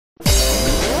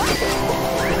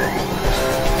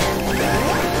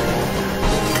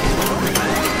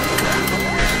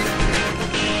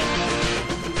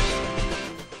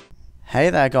Hey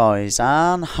there guys,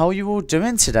 and how are you all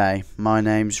doing today? My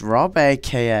name's Rob,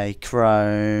 aka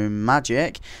Chrome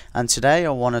Magic, and today I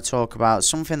want to talk about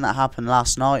something that happened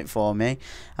last night for me,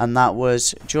 and that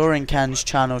was during Ken's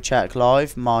channel check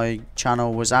live. My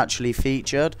channel was actually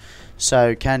featured,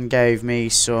 so Ken gave me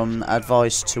some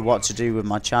advice to what to do with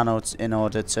my channel in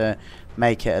order to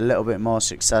make it a little bit more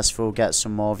successful, get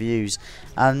some more views,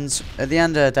 and at the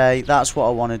end of the day that's what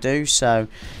I want to do. So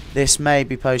this may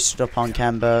be posted up on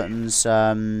Ken Burton's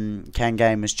Ken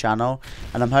Gamers channel,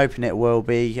 and I'm hoping it will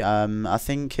be. I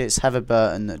think it's Heather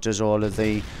Burton that does all of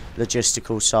the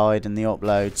logistical side and the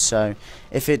upload, so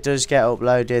if it does get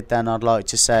uploaded, then I'd like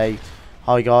to say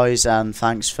hi guys and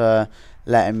thanks for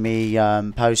letting me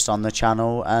post on the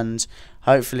channel, and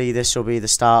hopefully this will be the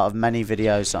start of many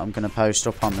videos that I'm going to post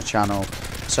up on the channel.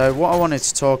 So what I wanted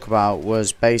to talk about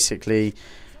was basically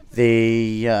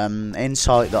the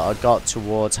insight that I got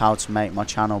towards how to make my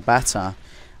channel better.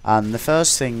 And the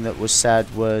first thing that was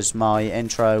said was my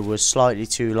intro was slightly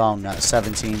too long at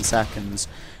 17 seconds.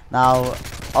 Now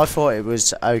I thought it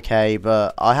was okay,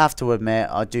 but I have to admit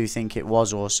I do think it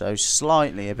was also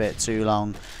slightly a bit too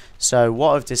long. So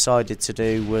what I've decided to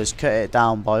do was cut it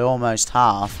down by almost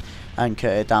half and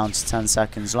cut it down to 10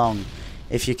 seconds long.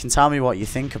 If you can tell me what you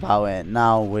think about it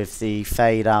now with the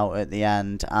fade out at the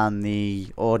end and the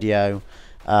audio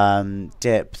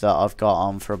dip that I've got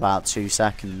on for about 2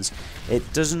 seconds,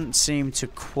 it doesn't seem to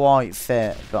quite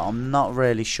fit, but I'm not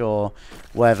really sure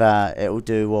whether it'll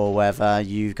do or whether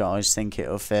you guys think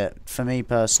it'll fit. For me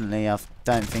personally, I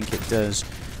don't think it does,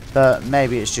 but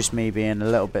maybe it's just me being a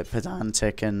little bit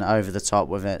pedantic and over the top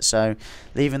with it. So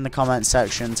leave in the comment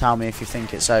section, tell me if you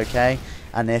think it's okay,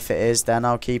 and if it is, then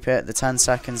I'll keep it at the 10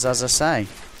 seconds as I say.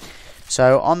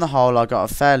 So on the whole, I got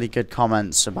a fairly good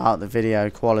comments about the video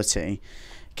quality.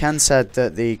 Ken said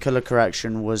that the colour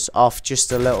correction was off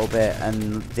just a little bit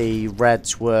and the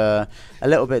reds were a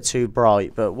little bit too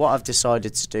bright, but what I've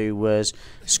decided to do was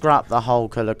scrap the whole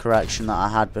colour correction that I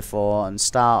had before and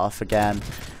start off again,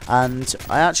 and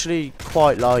I actually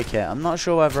quite like it. I'm not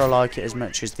sure whether I like it as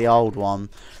much as the old one,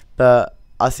 but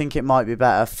I think it might be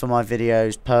better for my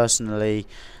videos personally,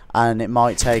 and it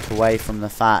might take away from the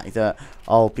fact that,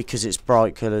 oh, because it's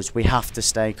bright colours we have to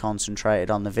stay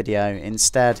concentrated on the video.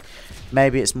 Instead,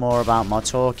 maybe it's more about my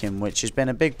talking, which has been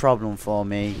a big problem for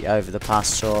me over the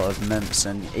past sort of months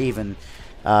and even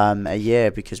a year,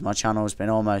 because my channel has been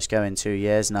almost going 2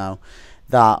 years now,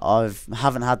 that I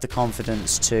haven't had the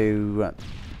confidence to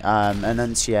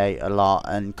enunciate a lot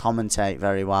and commentate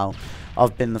very well.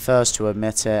 I've been the first to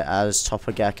admit it, as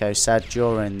Topper Gecko said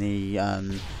during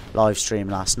the live stream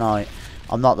last night.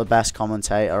 I'm not the best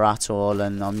commentator at all,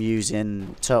 and I'm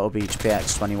using Turtle Beach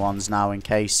PX21s now in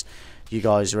case you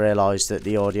guys realise that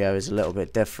the audio is a little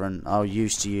bit different. I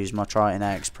used to use my Triton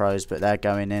X Pros, but they're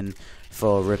going in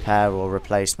for repair or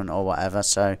replacement or whatever,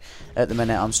 so at the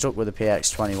minute I'm stuck with the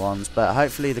PX21s, but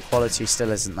hopefully the quality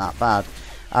still isn't that bad.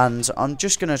 And I'm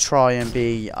just going to try and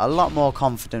be a lot more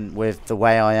confident with the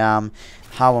way I am,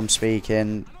 how I'm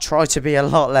speaking, try to be a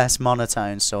lot less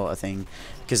monotone sort of thing,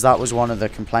 because that was one of the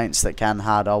complaints that Ken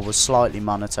had. I was slightly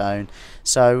monotone,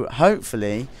 so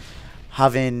hopefully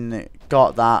having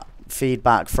got that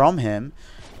feedback from him,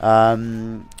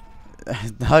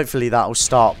 hopefully that will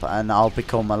stop and I'll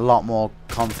become a lot more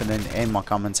confident in my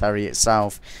commentary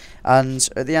itself. And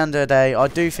at the end of the day, I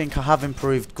do think I have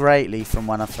improved greatly from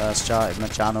when I first started my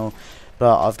channel,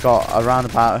 but I've got around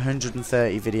about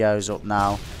 130 videos up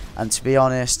now, and to be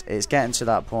honest, it's getting to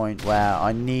that point where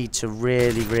I need to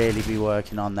really be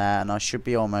working on there, and I should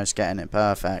be almost getting it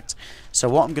perfect. So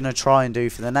what I'm going to try and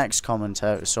do for the next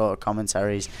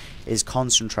commentaries is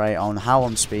concentrate on how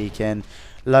I'm speaking,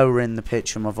 lowering the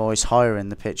pitch of my voice, higher in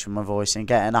the pitch of my voice, and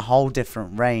getting a whole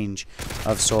different range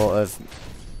of sort of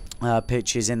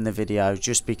pitches in the video,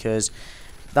 just because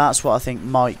that's what I think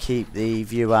might keep the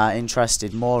viewer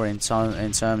interested more in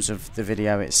terms of the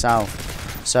video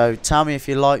itself. So tell me if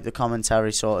you like the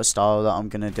commentary sort of style that I'm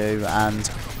going to do, and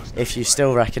if you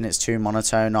still reckon it's too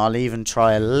monotone, I'll even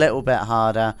try a little bit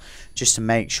harder just to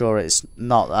make sure it's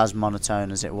not as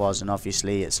monotone as it was, and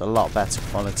obviously it's a lot better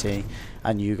quality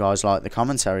and you guys like the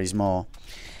commentaries more.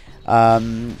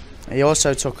 He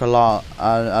also took a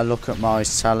look at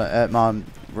my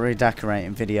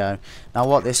redecorating video. Now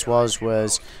what this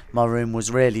was my room was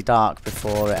really dark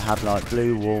before. It had like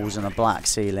blue walls and a black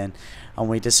ceiling, and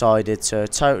we decided to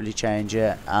totally change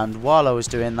it, and while I was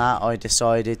doing that I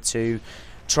decided to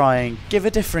try and give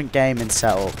a different gaming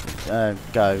setup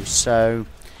go. So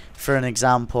for an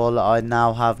example, I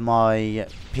now have my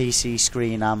PC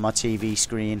screen and my TV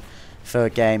screen for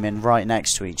gaming right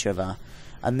next to each other.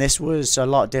 and this was a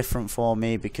lot different for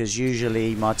me because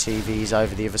usually my TV's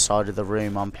over the other side of the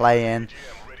room I'm playing.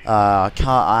 I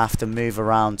have to move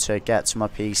around to get to my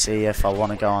PC if I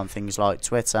want to go on things like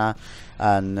Twitter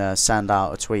and send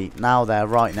out a tweet. Now they're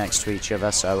right next to each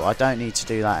other, so I don't need to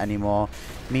do that anymore.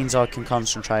 It means I can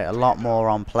concentrate a lot more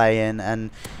on playing, and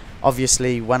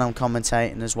obviously when I'm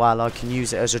commentating as well, I can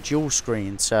use it as a dual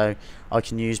screen, so I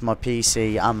can use my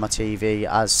PC and my TV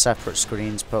as separate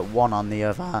screens, put one on the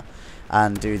other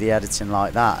and do the editing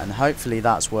like that, and hopefully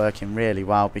that's working really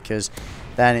well, because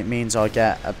then it means I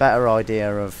get a better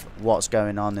idea of what's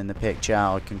going on in the picture.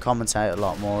 I can commentate a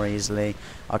lot more easily.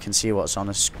 I can see what's on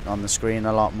the screen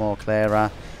a lot more clearer.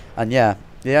 And yeah,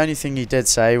 the only thing he did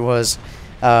say was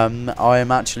I am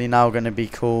actually now going to be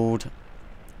called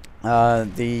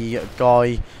the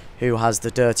guy who has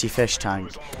the dirty fish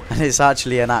tank, and it's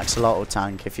actually an axolotl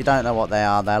tank. If you don't know what they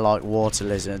are, they're like water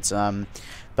lizards.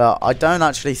 But I don't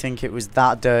actually think it was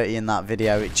that dirty in that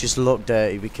video. It just looked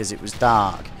dirty because it was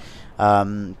dark.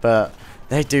 But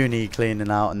they do need cleaning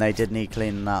out, and they did need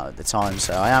cleaning out at the time,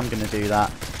 so I am going to do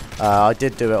that. I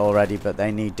did do it already, but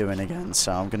they need doing again,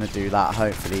 so I'm going to do that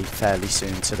hopefully fairly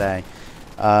soon today.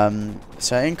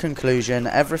 So in conclusion,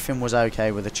 everything was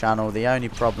okay with the channel. The only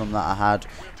problem that I had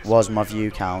was my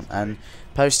view count, and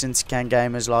posting to Ken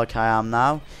Gamers like I am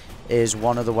now is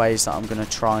one of the ways that I'm going to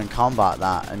try and combat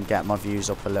that and get my views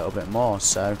up a little bit more.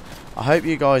 So I hope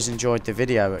you guys enjoyed the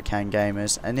video at Ken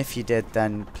Gamers, and if you did,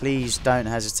 then please don't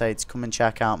hesitate to come and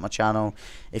check out my channel.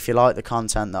 If you like the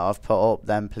content that I've put up,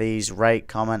 then please rate,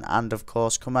 comment, and of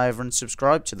course come over and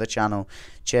subscribe to the channel.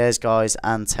 Cheers guys,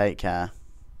 and take care.